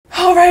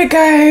Alright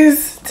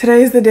guys,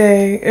 today's the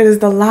day. It is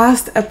the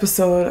last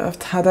episode of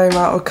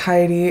TADAIMA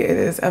OKAERI. It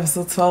is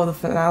episode 12, the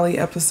finale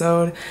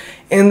episode.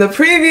 In the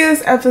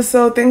previous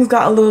episode, things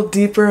got a little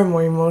deeper and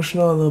more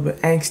emotional, a little bit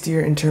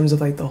angstier in terms of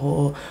like the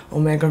whole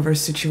Omegaverse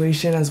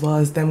situation, as well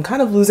as them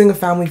kind of losing a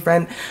family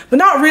friend. But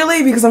not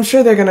really, because I'm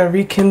sure they're gonna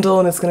rekindle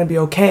and it's gonna be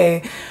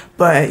okay.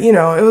 But you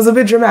know, it was a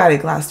bit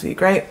dramatic last week,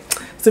 right?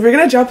 So we're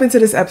gonna jump into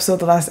this episode,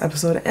 the last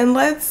episode, and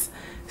let's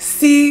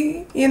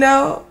see, you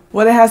know,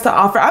 what it has to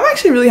offer. I'm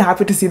actually really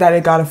happy to see that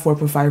it got a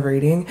 4.5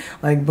 rating.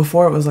 Like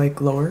before it was like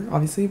lower,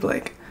 obviously, but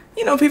like,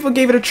 you know, people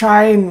gave it a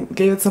try and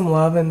gave it some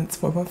love and it's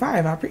 4.5. I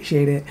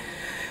appreciate it.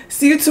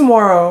 See you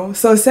tomorrow.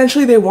 So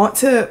essentially they want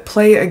to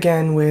play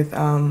again with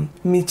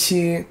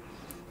Michi.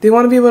 They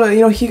want to be able to,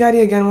 you know,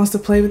 Higari again wants to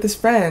play with his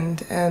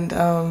friend,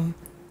 and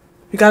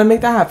we gotta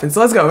make that happen.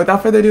 So let's go.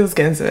 Without further ado, let's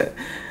get into it.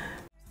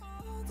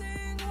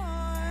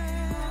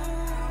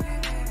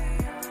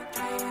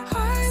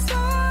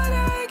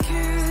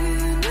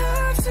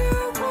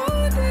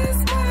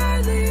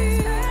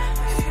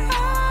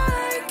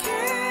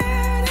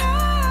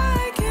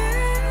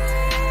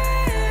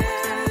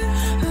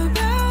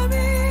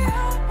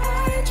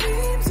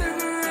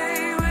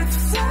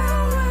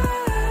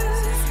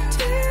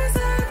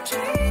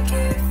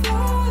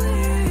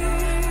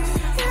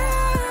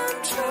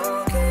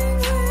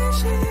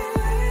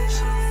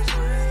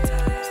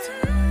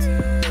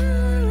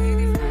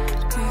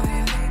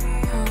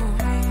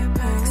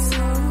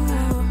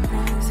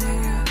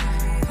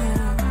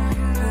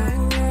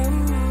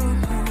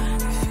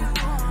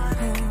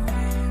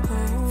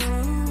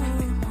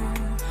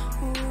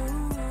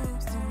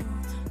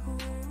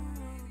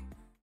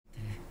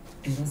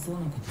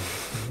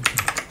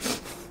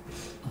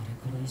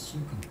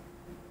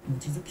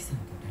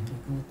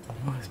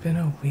 Oh, it's been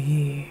a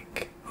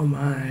week. Oh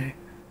my.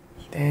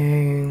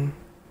 Dang.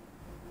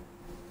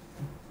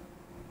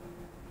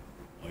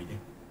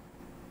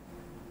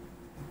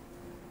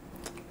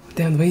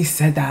 Damn, the way he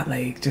said that,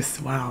 like,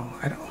 just wow.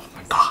 I don't, oh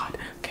my god.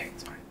 Okay,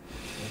 it's fine.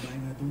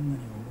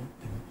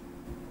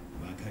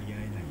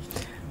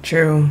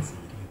 True.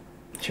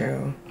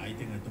 True.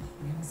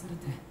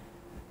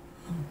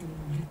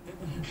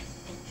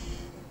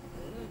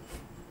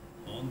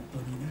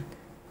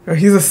 Bro,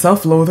 he's a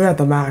self-loather at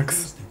the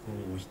max.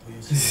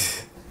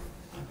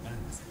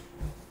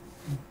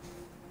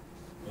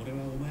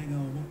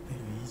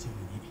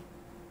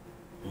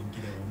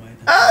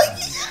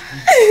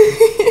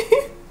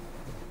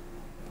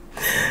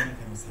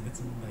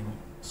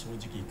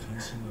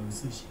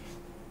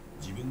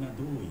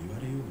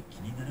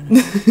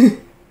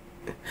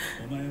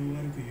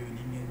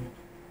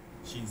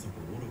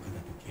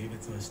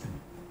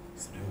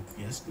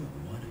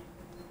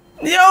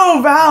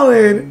 Yo,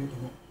 valid.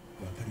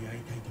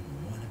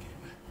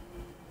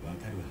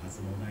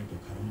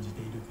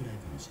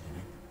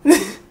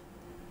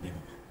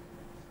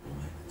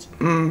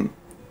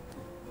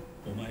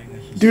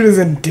 Dude is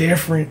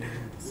indifferent.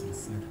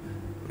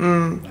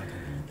 You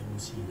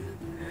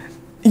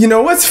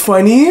know what's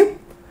funny?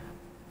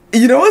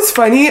 You know what's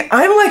funny?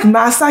 I'm like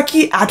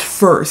Masaki at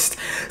first.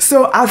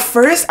 So at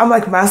first, I'm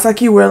like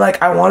Masaki where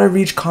like I want to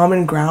reach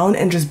common ground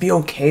and just be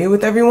okay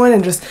with everyone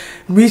and just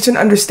reach an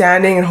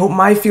understanding and hope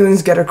my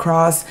feelings get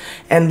across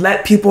and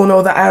let people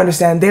know that I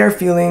understand their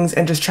feelings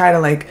and just try to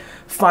like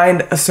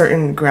find a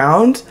certain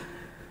ground.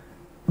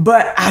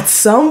 But at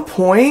some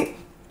point,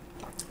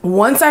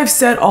 once I've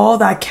said all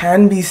that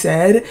can be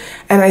said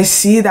and I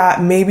see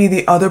that maybe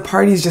the other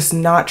party is just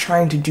not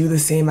trying to do the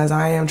same as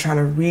I am, trying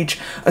to reach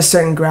a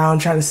certain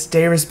ground, trying to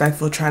stay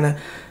respectful, trying to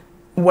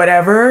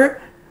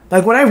whatever,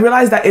 like when I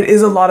realize that it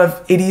is a lot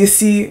of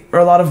idiocy or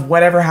a lot of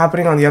whatever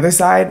happening on the other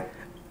side,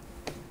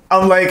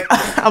 I'm like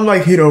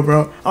Hiro,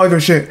 bro. I don't give a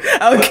shit.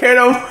 I don't care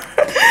no more.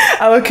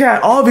 I don't care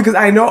at all because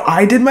I know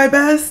I did my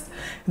best.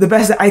 The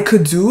best that I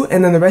could do,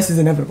 and then the rest is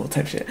inevitable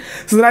type shit.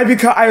 So then I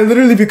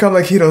literally become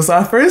like Hiro. So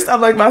at first I'm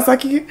like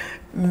Masaki,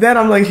 then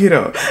I'm like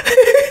Hiro.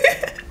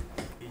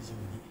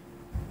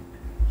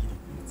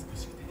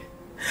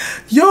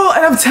 Yo,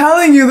 and I'm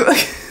telling you,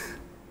 like,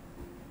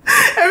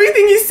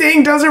 everything he's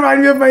saying does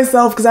remind me of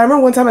myself, because I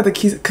remember one time at the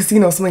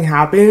casino something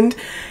happened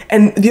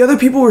and the other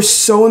people were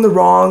so in the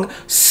wrong,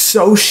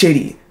 so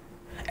shitty.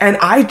 And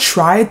I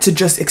tried to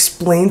just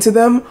explain to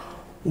them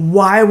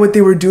why what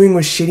they were doing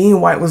was shitty and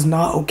why it was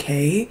not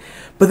okay.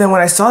 But then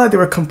when I saw that they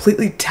were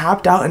completely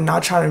tapped out and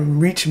not trying to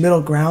reach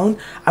middle ground,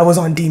 I was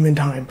on demon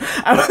time.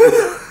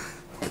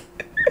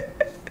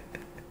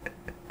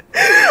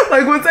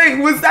 Like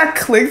once that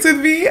clicked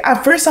with me,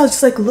 at first I was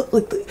just like,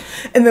 look,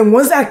 and then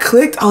once that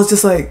clicked, I was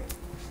just like,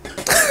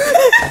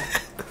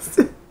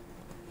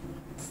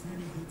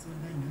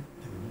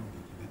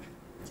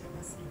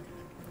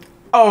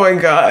 oh my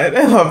god,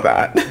 I love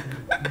that.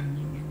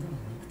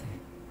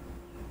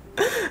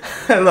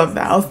 I love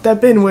that. I'll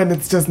step in when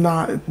it's just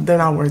they're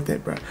not worth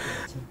it, bro.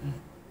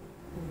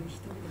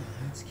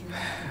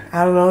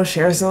 I don't know,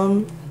 share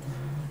some.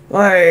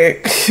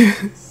 Like,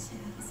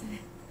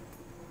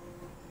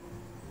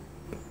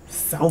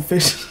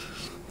 selfish.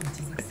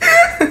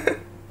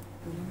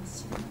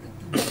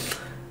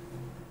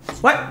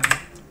 What? I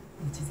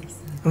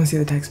want to see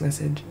the text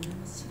message.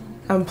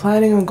 I'm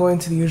planning on going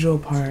to the usual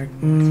park.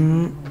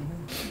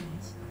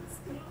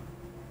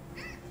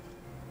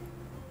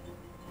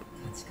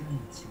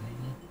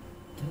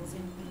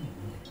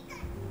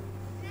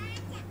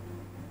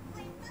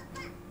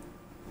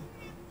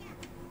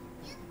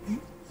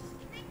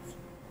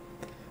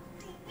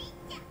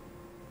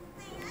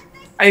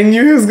 I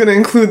knew he was gonna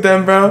include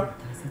them, bro.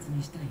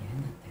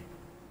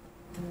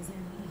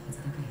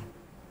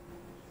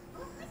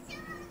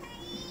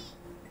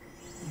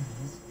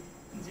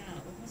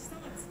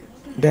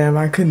 Damn,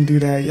 I couldn't do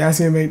that. You asked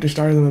me to make the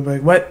stars, and I'm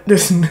like, what?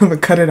 Just I'm gonna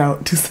cut it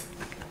out. Just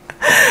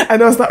I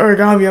know it's not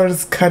origami, I'll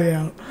just cut it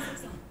out.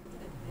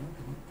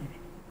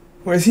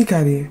 Where's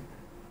Hikari?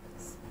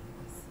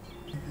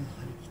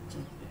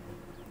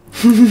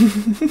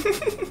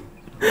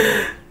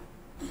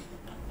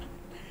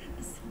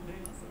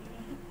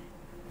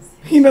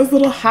 Hina's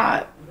little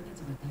hat.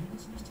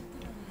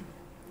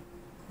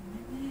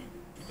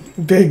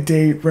 Big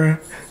date, bruh.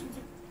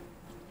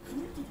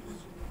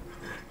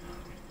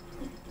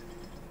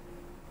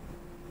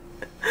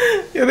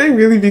 Yeah, they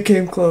really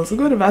became close. We'll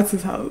go to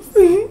Max's house.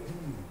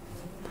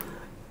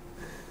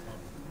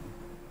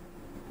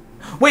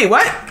 Wait,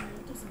 what?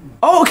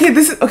 Oh, okay,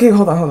 this is... Okay,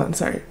 hold on.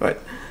 Sorry,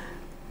 what?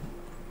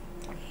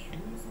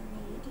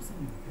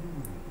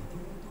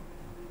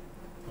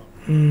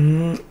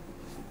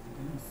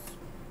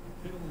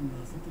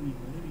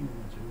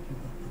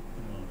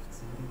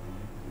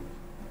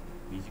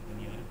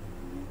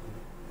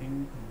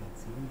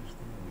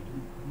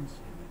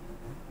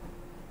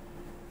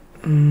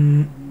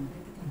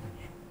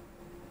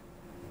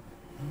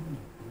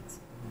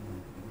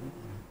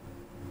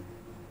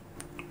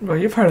 Well,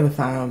 you're part of the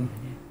fam.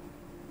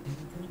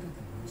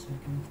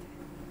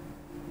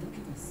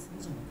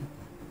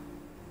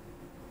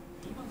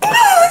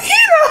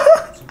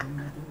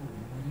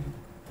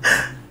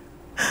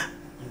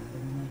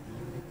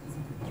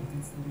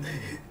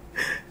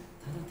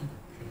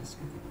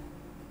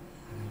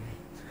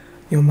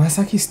 Yo,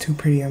 Masaki's too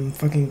pretty. I'm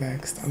fucking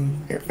vexed.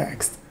 I'm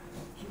vexed.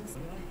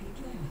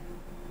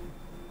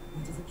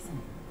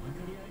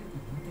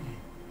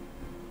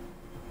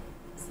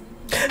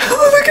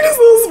 Oh, look at his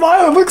little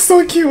smile. It looks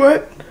so cute.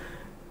 What?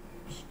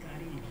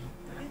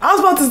 I was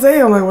about to say,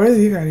 I'm like, where's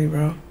Hikari,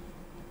 bro?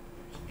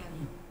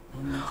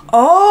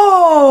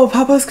 Oh,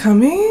 Papa's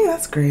coming?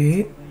 That's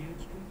great.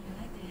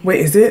 Wait,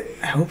 is it?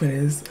 I hope it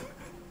is.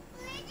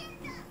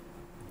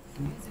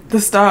 The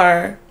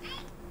star.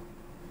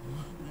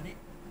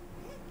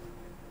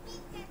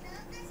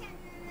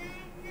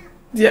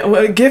 Yeah,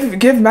 well, give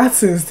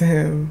Matsu's to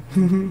him.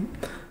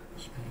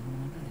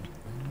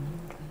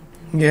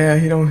 Yeah,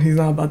 he's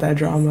not about that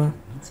drama.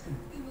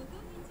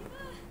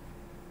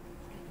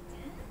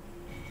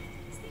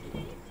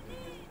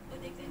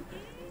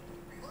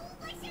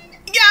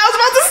 Yeah, I was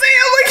about to say,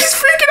 I'm like, he's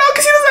freaking out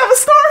because he doesn't have a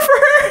star for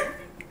her.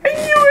 I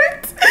knew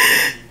it.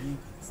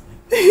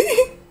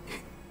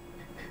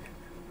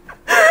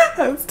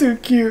 That's too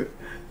cute.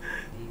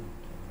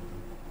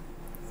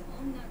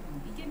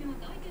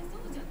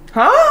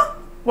 Huh?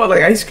 What,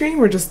 like ice cream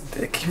or just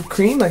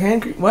cream? Like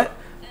hand cream? What?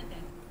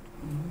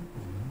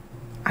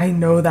 I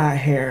know that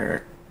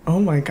hair. Oh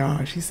my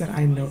gosh, he said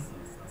I know.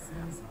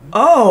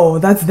 Oh,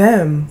 that's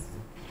them.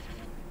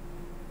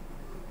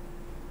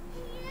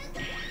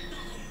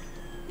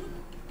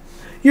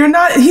 You're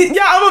not,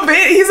 yeah, I'm a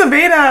beta, he's a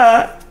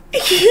beta.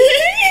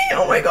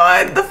 Oh my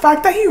god, the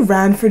fact that he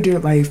ran for dear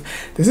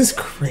life. This is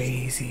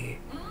crazy.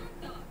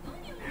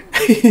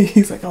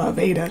 He's like, I'm a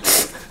beta.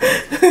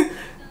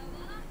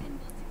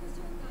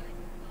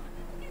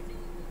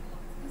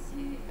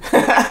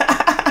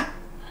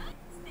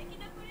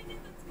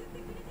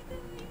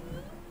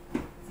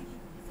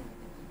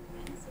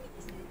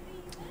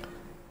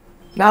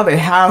 Now they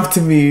have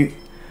to meet.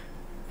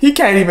 He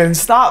can't even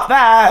stop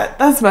that.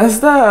 That's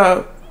messed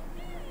up.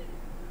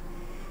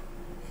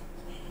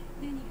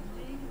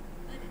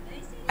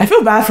 I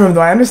feel bad for him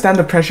though. I understand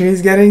the pressure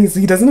he's getting.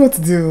 He doesn't know what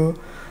to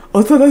do.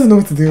 Otto doesn't know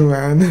what to do,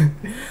 man.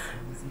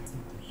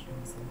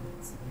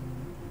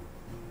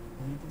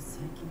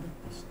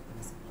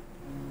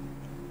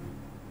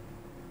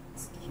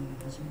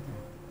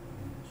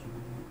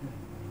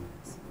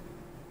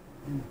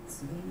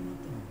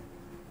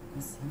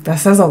 That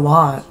says a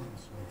lot.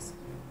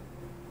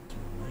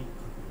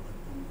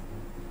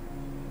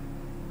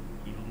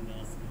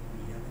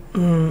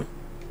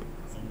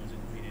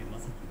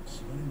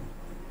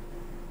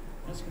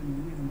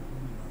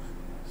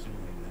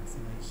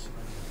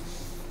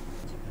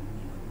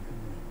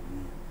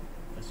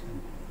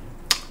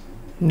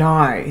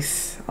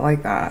 Nice. I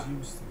like that.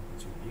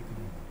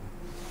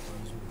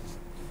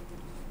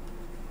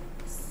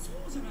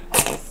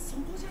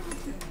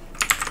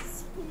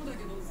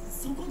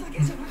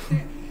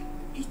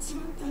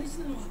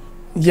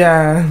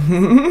 Yeah.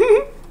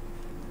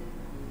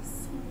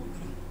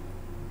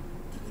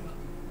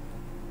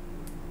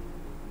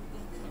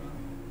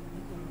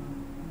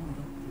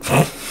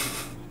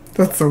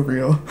 That's so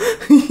real.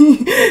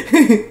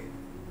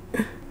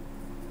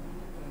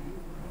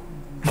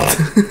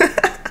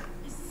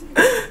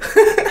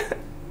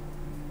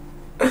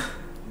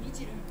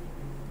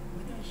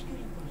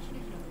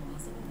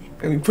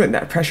 And we putting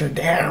that pressure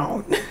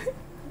down.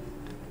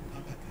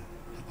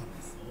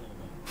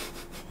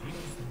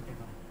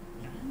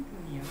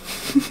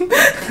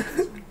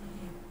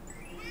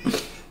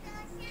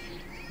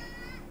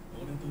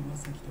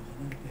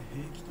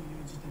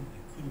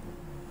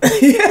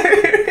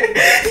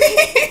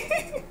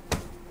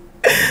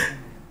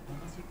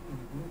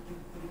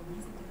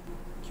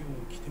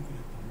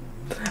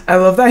 I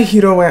love that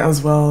Hiro went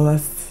as well.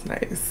 That's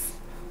nice.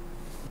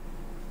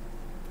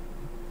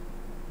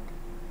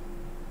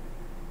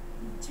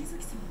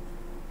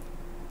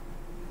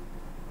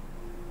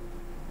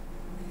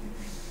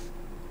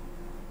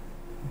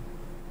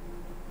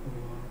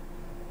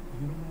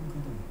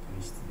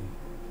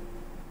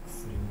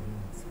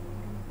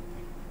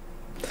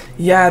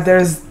 Yeah,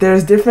 there's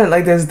different,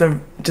 like there's the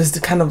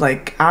just kind of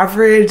like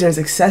average, there's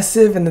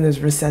excessive, and then there's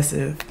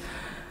recessive.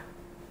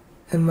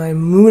 And my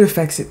mood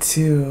affects it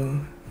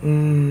too.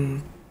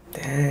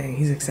 Dang,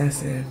 he's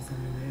excessive.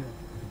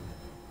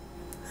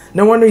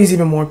 No wonder he's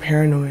even more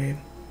paranoid.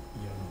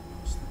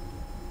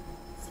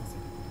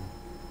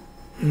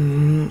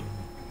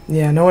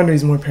 Yeah, no wonder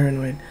he's more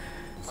paranoid.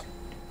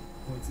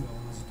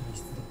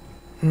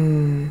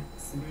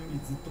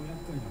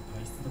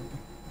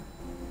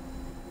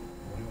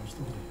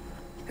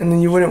 And then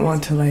you wouldn't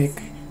want to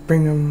like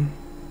bring him.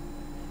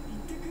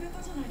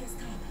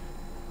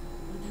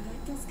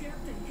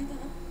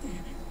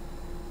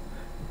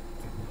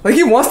 Like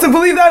he wants to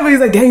believe that, but he's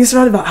like, dang, you're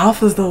surrounded by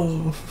alphas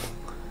though.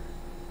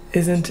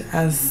 Isn't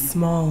as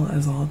small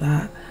as all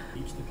that.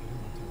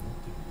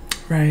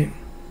 Right.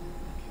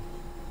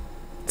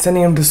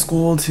 Sending him to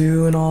school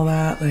too and all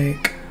that,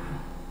 like.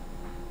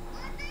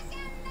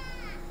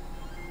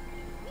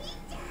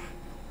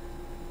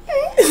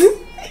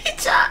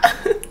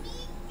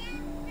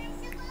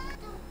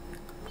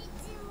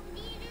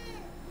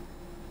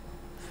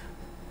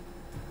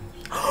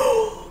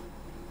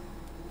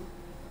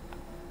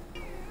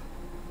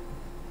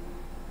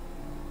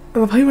 I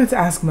love how you went to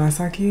ask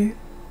Masaki.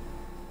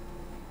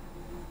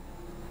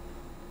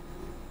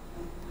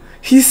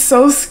 He's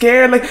so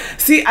scared. Like,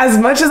 see, as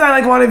much as I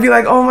like want to be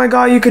like, oh my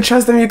god, you could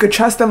trust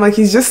him, like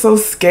he's just so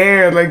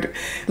scared.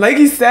 Like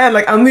he said,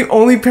 like I'm the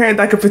only parent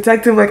that could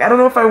protect him. Like I don't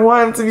know if I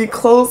want him to be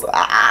close.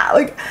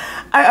 Like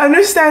I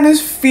understand his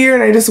fear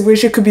and I just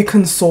wish it could be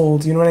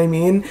consoled, you know what I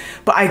mean?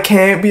 But I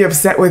can't be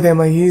upset with him.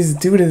 Like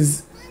dude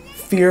is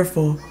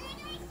fearful.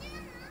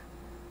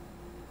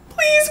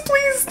 Please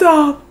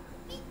stop.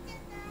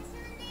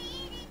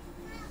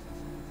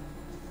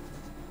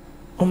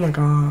 Oh my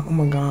god, oh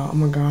my god, oh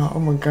my god, oh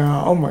my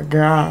god, oh my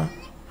god.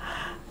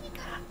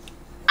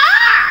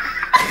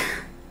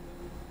 Ah!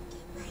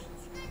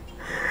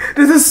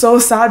 This is so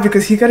sad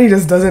because Hikari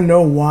just doesn't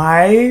know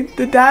why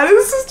the dad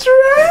is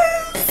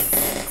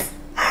stressed.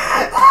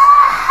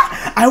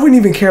 I wouldn't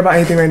even care about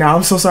anything right now.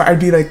 I'm so sorry. I'd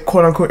be like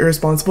quote unquote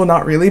irresponsible.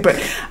 Not really, but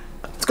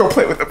let's go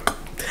play with him.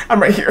 I'm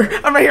right here.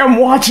 I'm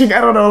watching. I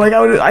don't know. Like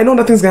I know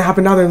nothing's gonna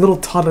happen now. They're little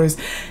toddlers.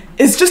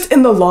 It's just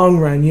in the long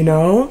run, you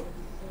know?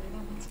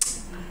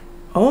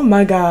 Oh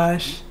my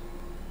gosh.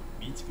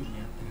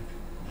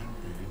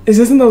 It's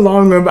just in the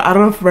long run, but I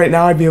don't know if right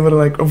now I'd be able to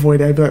like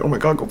avoid it. I'd be like, oh my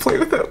god, go play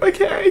with him. I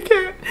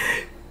can't.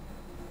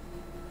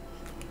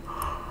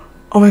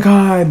 Oh my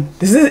god.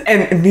 This is,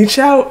 and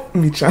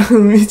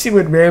Michi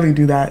would rarely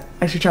do that.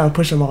 Actually trying to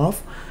push him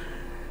off.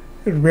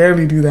 He would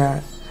rarely do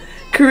that.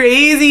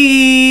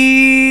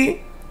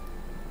 Crazy.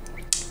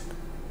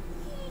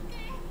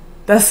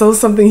 That's so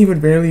something he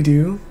would rarely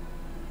do.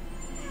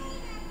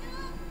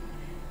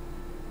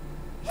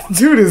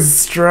 Dude is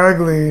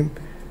struggling.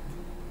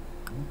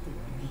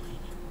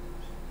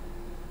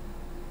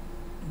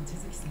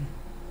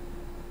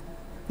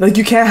 Like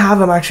you can't have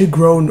him actually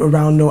grow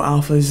around no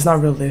alphas. It's not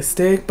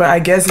realistic. But I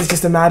guess it's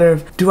just a matter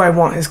of, do I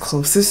want his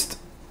closest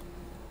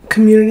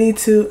community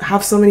to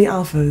have so many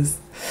alphas?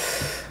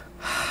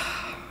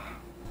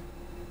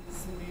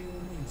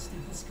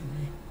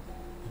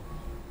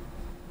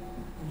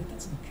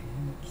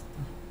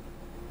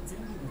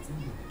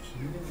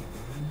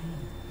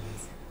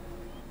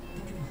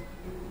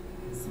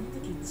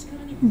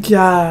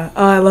 Yeah,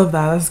 oh, I love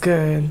that. That's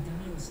good.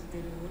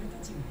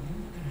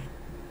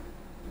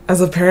 As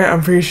a parent,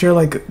 I'm pretty sure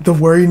like the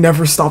worry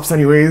never stops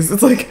anyways.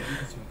 It's like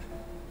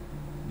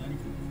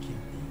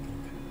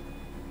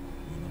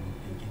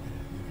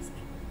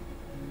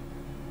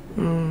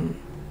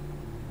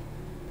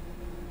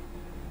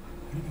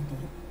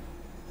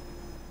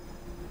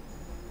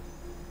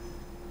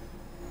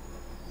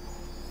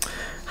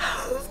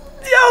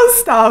Yo,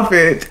 stop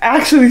it.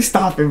 Actually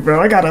stop it,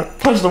 bro. I gotta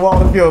punch the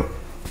wall and feel.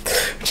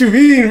 What you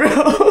mean, bro?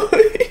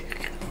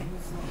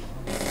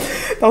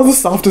 That was the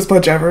softest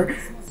punch ever.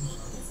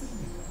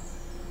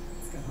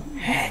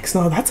 Heck,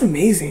 no, that's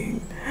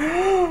amazing.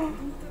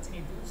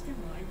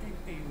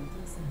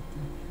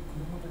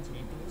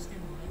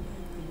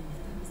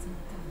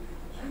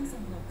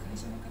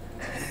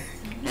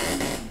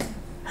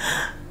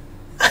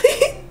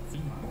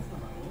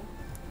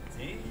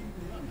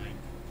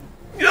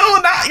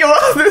 Yo,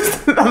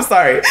 I'm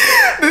sorry.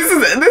 This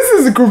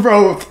is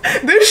growth.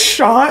 This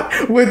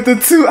shot with the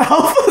two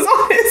alphas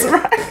on his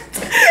right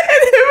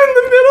and him in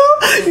the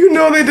middle, you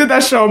know they did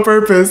that shot on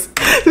purpose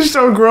to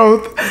show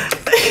growth.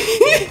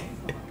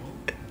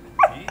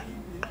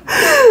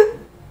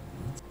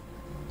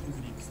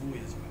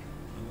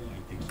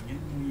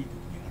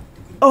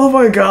 Oh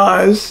my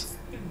gosh.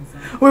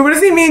 Wait, what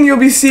does he mean you'll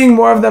be seeing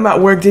more of them at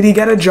work? Did he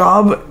get a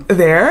job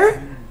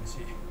there?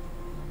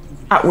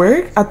 At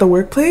work? At the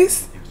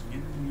workplace?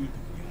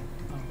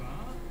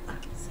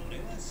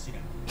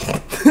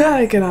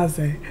 I cannot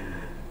say.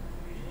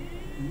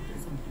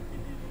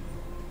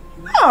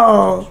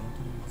 Oh.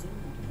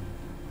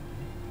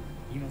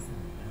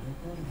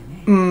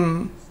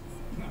 Hmm.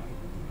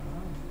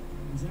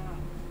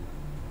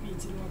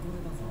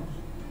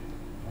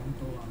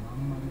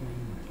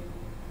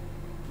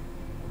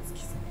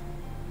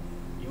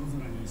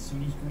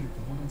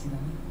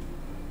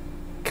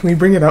 Can we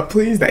bring it up,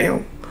 please?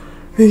 Damn.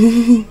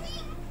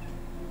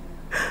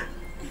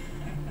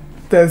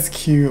 That's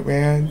cute,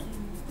 man.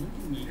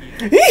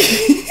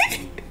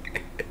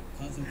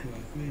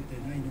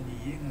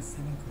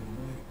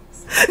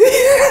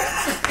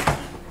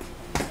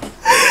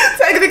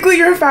 Technically,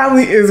 your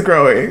family is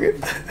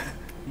growing.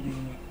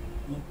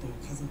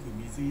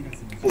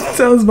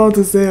 So I was about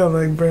to say, I'm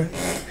like, bruh.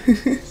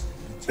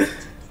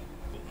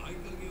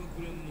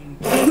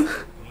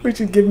 Would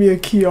you give me a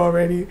key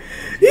already?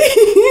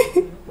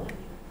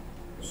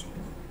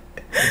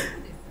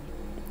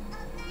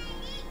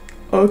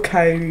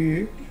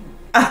 OKAERI.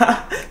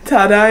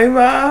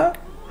 TADAIMA.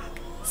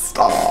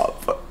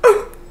 Stop.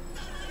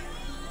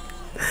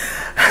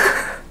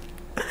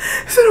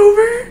 Is it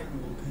over?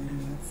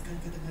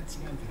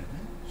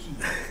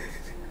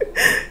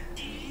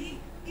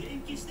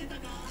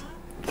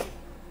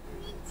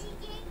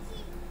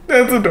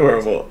 That's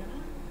adorable.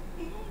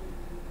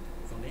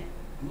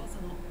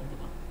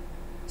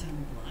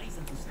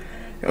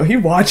 Yo, he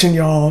watching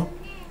y'all.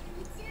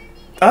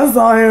 I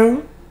saw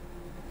him.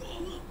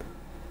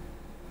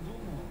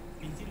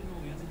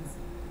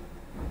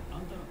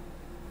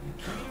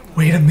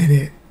 Wait a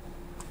minute.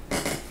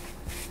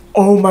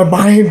 Oh, my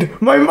mind.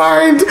 My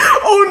mind.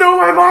 Oh no,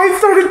 my mind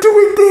started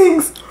doing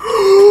things.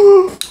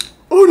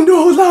 Oh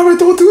no, Lara,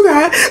 don't do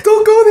that.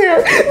 Don't go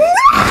there. No!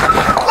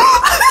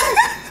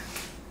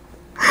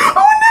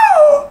 Oh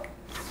no.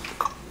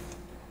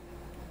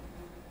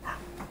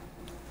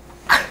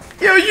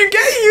 Yo, you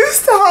get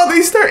used to how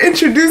they start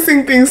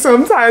introducing things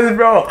sometimes,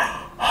 bro.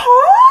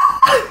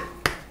 Huh?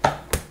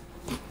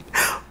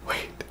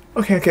 Wait.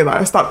 Okay,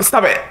 Lara, stop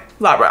it.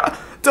 Lara,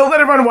 don't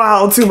let it run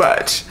wild too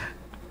much.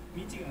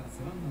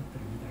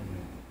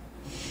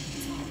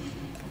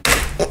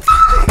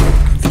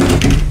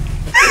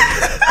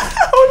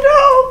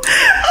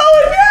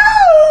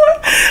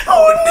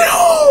 Oh no!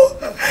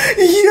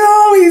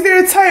 Yo, he's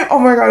there type. Oh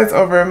my god, it's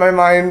over. My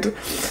mind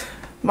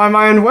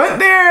went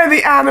there.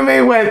 The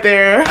anime went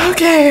there.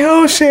 Okay,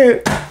 oh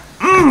shit.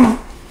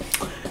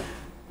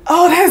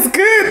 Oh, that's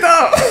good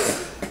though.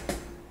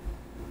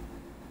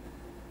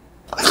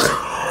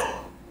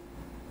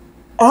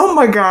 Oh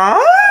my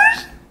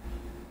gosh.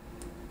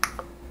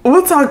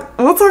 We'll talk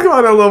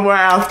about it a little more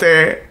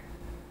after.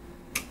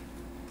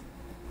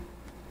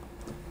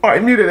 Oh, I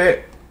muted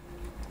it.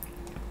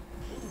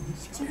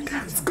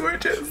 That's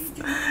gorgeous.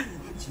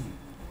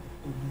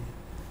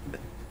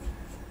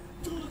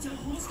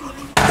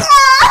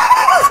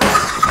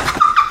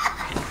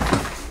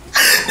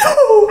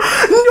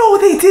 No,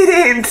 they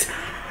didn't.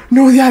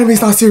 No, the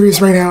anime's not serious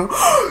right now.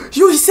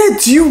 Yo, he said,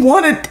 do you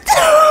want to?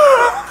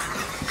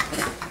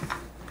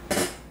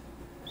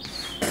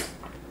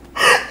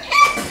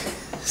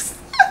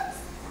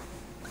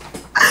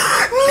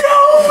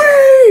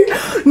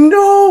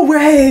 No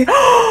way.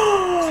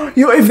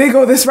 Yo, if they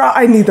go this route,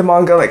 I need the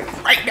manga like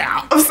right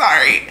now. I'm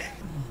sorry.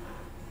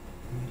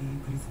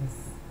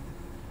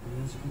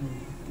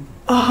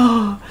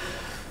 Oh.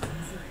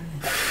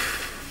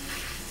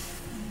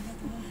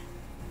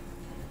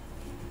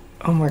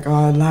 Oh my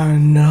god, Lara,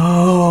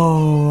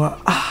 no.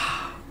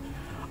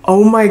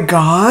 Oh my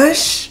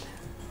gosh.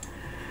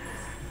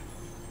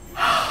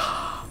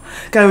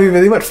 God, we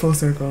really went full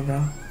circle,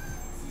 bro.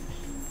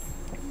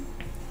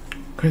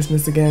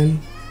 Christmas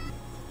again.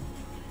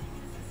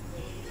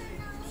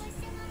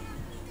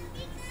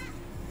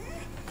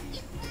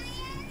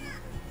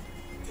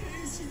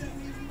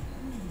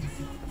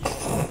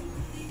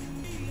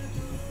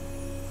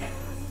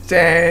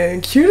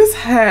 Dang, cute as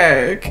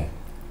heck.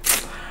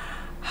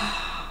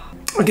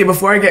 Okay,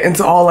 before I get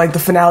into all like the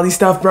finale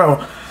stuff,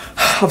 bro,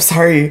 I'm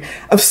sorry.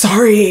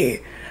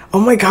 Oh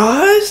my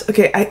gosh.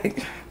 Okay,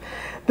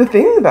 the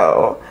thing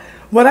though,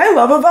 what I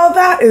love about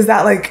that is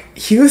that like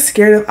he was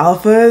scared of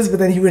alphas, but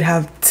then he would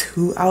have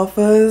two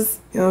alphas,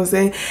 you know what I'm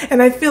saying?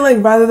 And I feel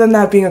like rather than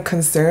that being a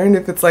concern,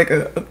 if it's like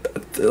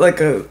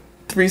a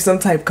threesome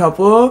type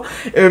couple,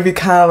 it would be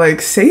kind of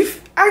like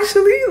safe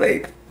actually.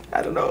 Like,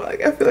 I don't know,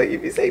 like I feel like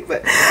you'd be safe,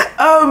 but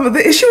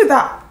the issue with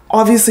that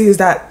obviously is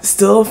that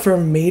still for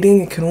mating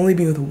it can only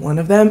be with one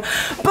of them,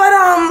 but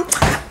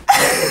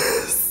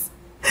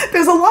the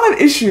there's a lot of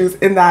issues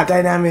in that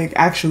dynamic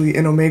actually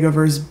in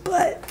Omegaverse,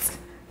 but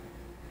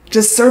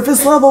just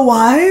surface level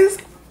wise,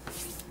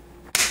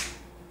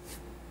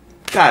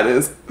 that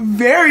is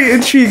very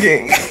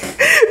intriguing.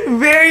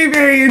 Very,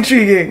 very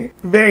intriguing.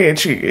 Very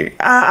intriguing.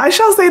 I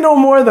shall say no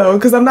more though,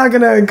 because I'm not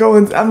gonna go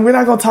in, we're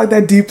not gonna talk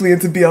that deeply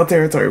into BL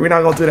territory. We're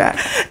not gonna do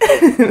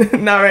that.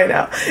 Not right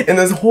now. In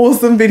this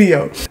wholesome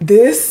video.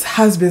 This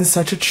has been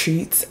such a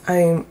treat.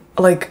 I'm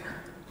like,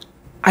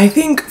 I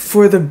think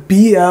for the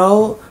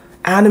BL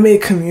anime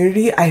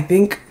community, I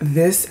think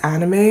this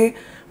anime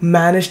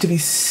managed to be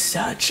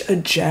such a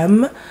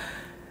gem,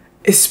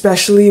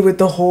 especially with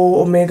the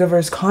whole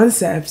Omegaverse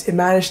concept. It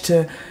managed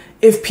to,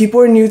 if people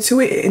are new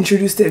to it, it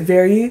introduced it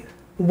very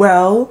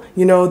well.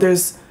 You know,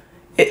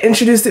 it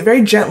introduced it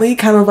very gently,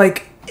 kind of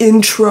like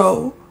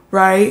intro,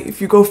 right?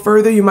 If you go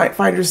further, you might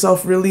find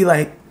yourself really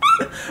like,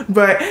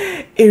 but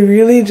it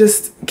really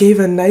just gave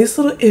a nice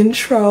little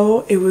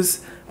intro. It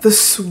was the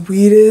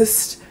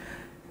sweetest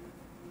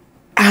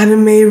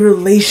anime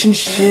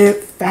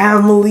relationship,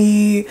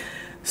 family,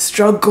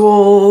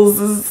 struggles,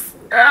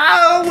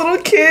 little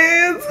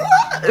kids.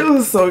 It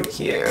was so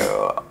cute.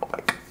 Oh my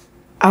God.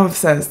 I'm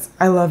obsessed.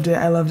 I loved it.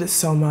 I loved it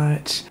so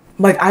much.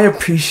 Like, I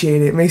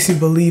appreciate it. It makes me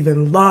believe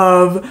in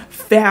love,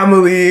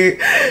 family,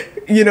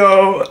 you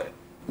know,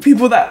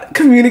 people that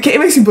communicate. It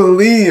makes you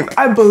believe.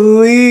 I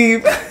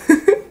believe.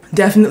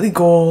 Definitely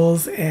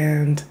goals,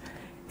 and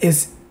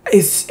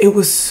it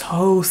was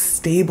so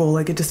stable.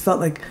 Like, it just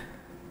felt like,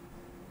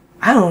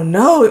 I don't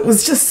know, it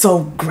was just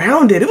so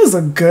grounded. It was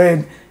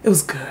good.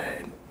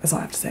 That's all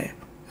I have to say.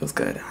 It was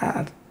good. I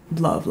had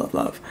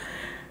love.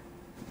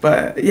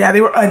 But yeah, they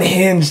were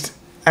unhinged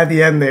at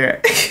the end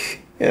there.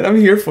 And I'm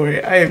here for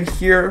it. I am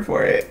here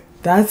for it.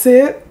 That's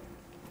it.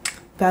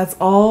 That's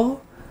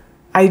all.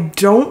 I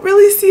don't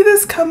really see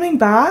this coming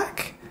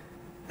back.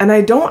 And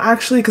I don't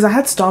actually, because I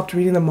had stopped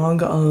reading the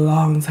manga a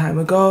long time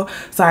ago,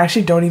 so I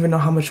actually don't even know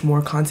how much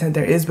more content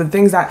there is. But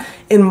things that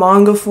in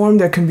manga form,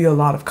 there can be a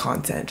lot of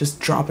content, just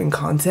dropping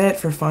content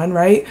for fun,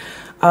 right?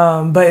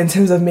 But in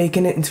terms of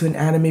making it into an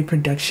anime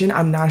production,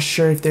 I'm not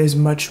sure if there's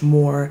much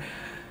more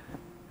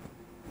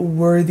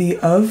worthy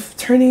of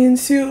turning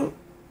into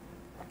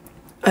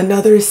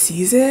another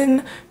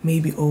season,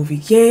 maybe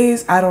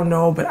OVAs, I don't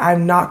know, but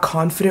I'm not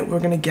confident we're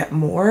gonna get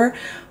more.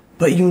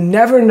 But you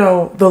never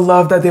know the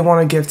love that they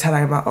want to give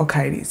TADAIMA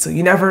OKAERI, so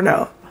you never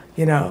know,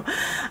 you know.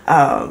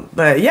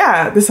 But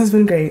yeah, this has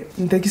been great,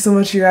 and thank you so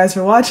much, you guys,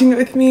 for watching it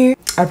with me.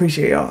 I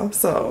appreciate y'all.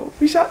 So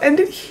we shall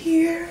end it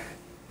here.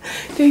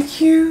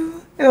 Thank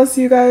you, and I'll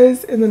see you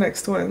guys in the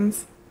next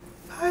ones.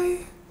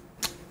 Bye.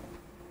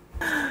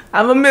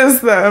 I'ma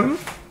miss them.